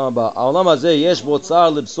like Olam Haba. Olam Hazeh yesh bo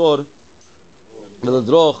tzar libsor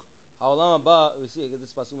v'ledroch. Olam Haba, we see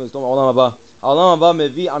this pasuk is talking about Olam Haba. Olam Haba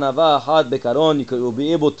mevi anava had bekaron. You will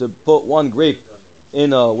be able to put one grape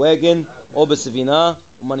in a wagon or besivina.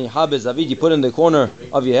 Umaniha bezavid. You put in the corner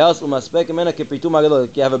of your house. Umaspek emena kepritu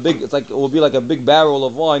magadol. You have a big. It's like it will be like a big barrel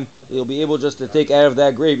of wine. You'll be able just to take out of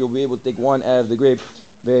that grape. You'll be able to take one out of the grape.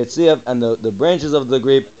 Ve'etziav, and the branches of the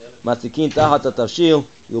grape. Matikin tahat tafshil.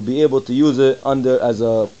 You'll be able to use it under as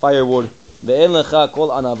a firewood. Ve'en lecha kol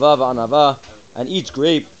anava va'anava, and each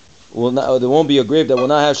grape will not. There won't be a grape that will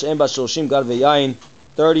not have she'en ba shoshim gar ve'yayin,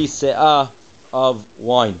 30 se'ah of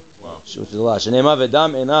wine. Wow. Shenema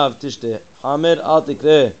ve'dam enav tishteh hamer al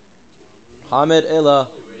tikreh hamer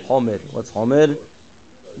ela homer. What's homer?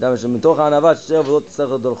 Dam shemitoch anava tishteh v'lo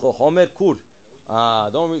tisach dorcho homer kur.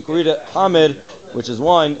 Don't read it hamer, which is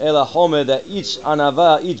wine. Ela homer, that each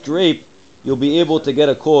anava, each grape, you'll be able to get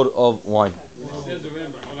a quart of wine.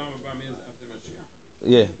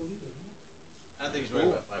 Yeah. I think it's right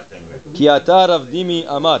about 5-10. Ki atar Rav Dimi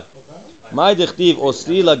amar, my dechtiv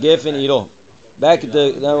osri la gefen iro. Back at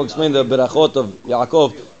the, now we'll explain the berachot of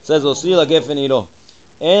Yaakov. It says osri la gefen iro.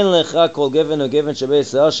 En lecha kol gefen o gefen shebei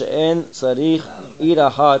Yisrael she'en tzarich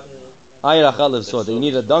irachat ayrachat levsot. You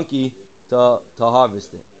need a donkey to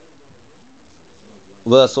harvest it.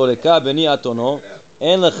 V'asoreka beni atono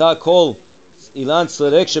en lecha kol ilan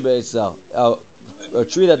tzarek shebei Yisrael. A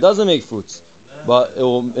tree that doesn't make fruits, but it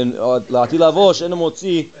will that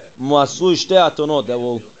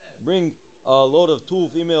will bring a load of 2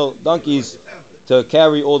 female donkeys to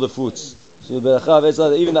carry all the fruits. So even the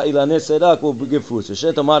ilan serak will give fruits.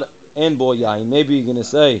 Maybe you're going to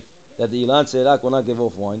say that the ilan serak will not give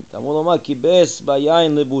off wine.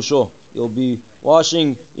 You'll be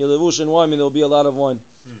washing your levush in wine, and there will be a lot of wine.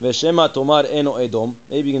 Maybe you're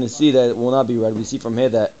going to see that it will not be red. We see from here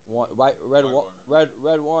that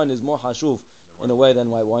red wine is more hashuv in a way than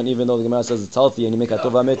white wine, even though the Gemara says it's healthy and you make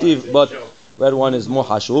atov ametiv, but red wine is more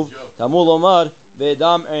hashuv. Tamul omar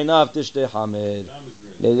ve'dam einav tishteh hamed,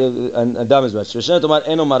 and dam is red. Sheshen tomar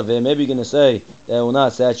eno marveh. Maybe you're going to say that it will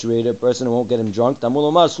not saturate a person, it won't get him drunk. Tamul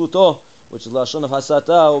omar suto, which is lashon of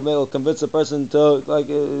hasata, will convince a person to like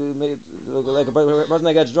a person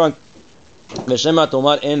that gets drunk. Veshema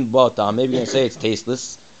tomar en bata. Maybe you can say it's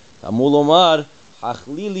tasteless. Tamul omar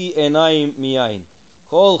hachlili enayim miyayin.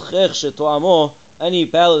 Kol chech shetoamo. Any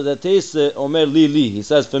palate that tastes it, omer li li. He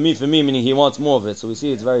says for me, meaning he wants more of it. So we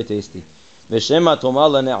see it's very tasty. Veshema tomar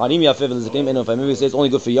lene'arim yafeh v'lezekim eno. Maybe we say it's only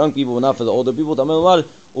good for young people, but not for the older people. Tamul omar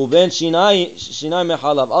uben shinayim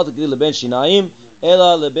mechalav. Al tekli leben shinayim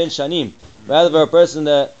ela leben shanim. Rather for a person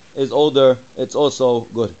that is older, it's also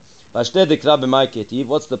good. Pashte dikra b'may ketiv.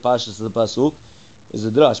 What's the pashtus of the pasuk? Is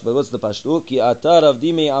a drash, but what's the pashtu? Ki atar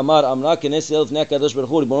avdimi amar amra kenesi elf nekadosh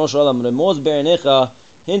berchur ribono shalom remoz be'enecha.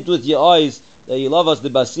 Hint with your eyes that you love us. The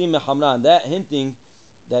basim mehamra, and that hinting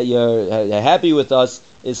that you're happy with us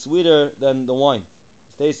is sweeter than the wine,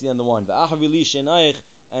 it's tasty than the wine. V'achvili shenaich,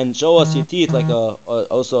 and show us your teeth like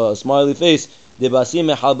also a smiley face. The basim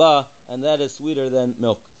mehalba, and that is sweeter than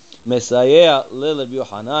milk. Mesayeh lil Rabbi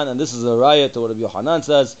Yohanan, and this is a raya to what Rabbi Yohanan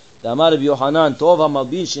says. The Amar Rabbi Yohanan tov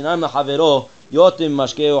hamalbin shinayim lechavero yotim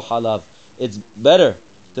mashkeo halav. It's better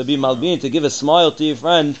to be malbin, to give a smile to your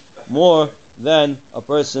friend, more than a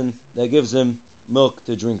person that gives him milk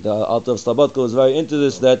to drink. The Alter of Slabodka is very into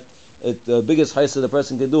this, that the biggest chesed the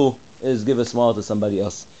person can do is give a smile to somebody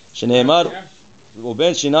else. Shneimar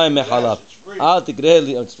uben shinayim mehalav. Al tikreh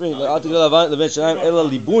li spring. Al tikreh leben shinayim ela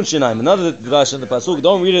libun shinayim. Another drash in the pasuk.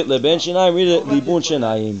 Don't read it leben shinayim. Read it libun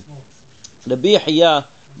shinayim. Rabbi Hiya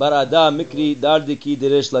Barada Mikri Dardiki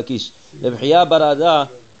Deresh Lakish. Rabbi Hiya Barada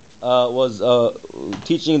was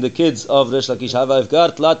teaching the kids of Resh Lakish.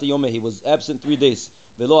 Havayvgar Tlata Yomeh. He was absent 3 days.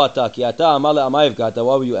 Velo ata ki ata amale amayvgata.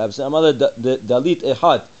 Why were you absent? Amale dalit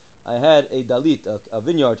ehad. I had a dalit, a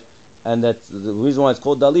vineyard, and that's the reason why it's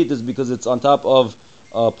called dalit is because it's on top of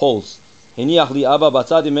poles. Hiniach li abba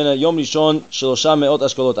batzadi mena yom rishon shelosha meot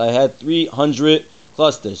ashkolot. I had 300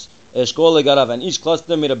 clusters. Eshkol legarav, and each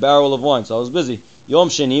cluster made a barrel of wine. So I was busy. Yom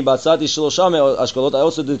sheni batzadi shelosha meot ashkolot. I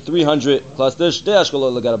also did 300 clusters. Shte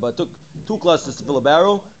ashkolot legarav, but I took 2 clusters to fill a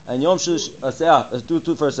barrel. And yom two for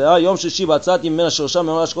seah. Yom shishi batzati mena shelosha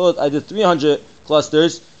meot ashkolot. I did 300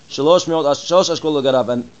 clusters. Shalosh ashkolot legarav,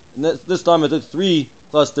 and this time I took 3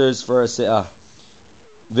 clusters for a seah.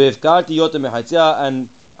 V'ivkarti yotem mechatzia, and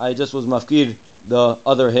I just was mafkir the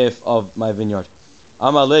other half of my vineyard.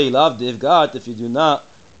 Amalei lav divgat, if you do not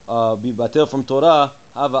be batel from Torah,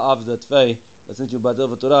 have a avda tfei. But since you batel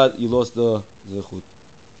for Torah, you lost the zechut.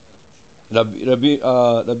 Rabbi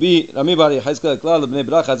Bari Haizka Klal Bnei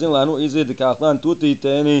Brach Hazin Lanu Izid Kachlan Tuti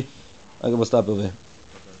Teni. I will stop over.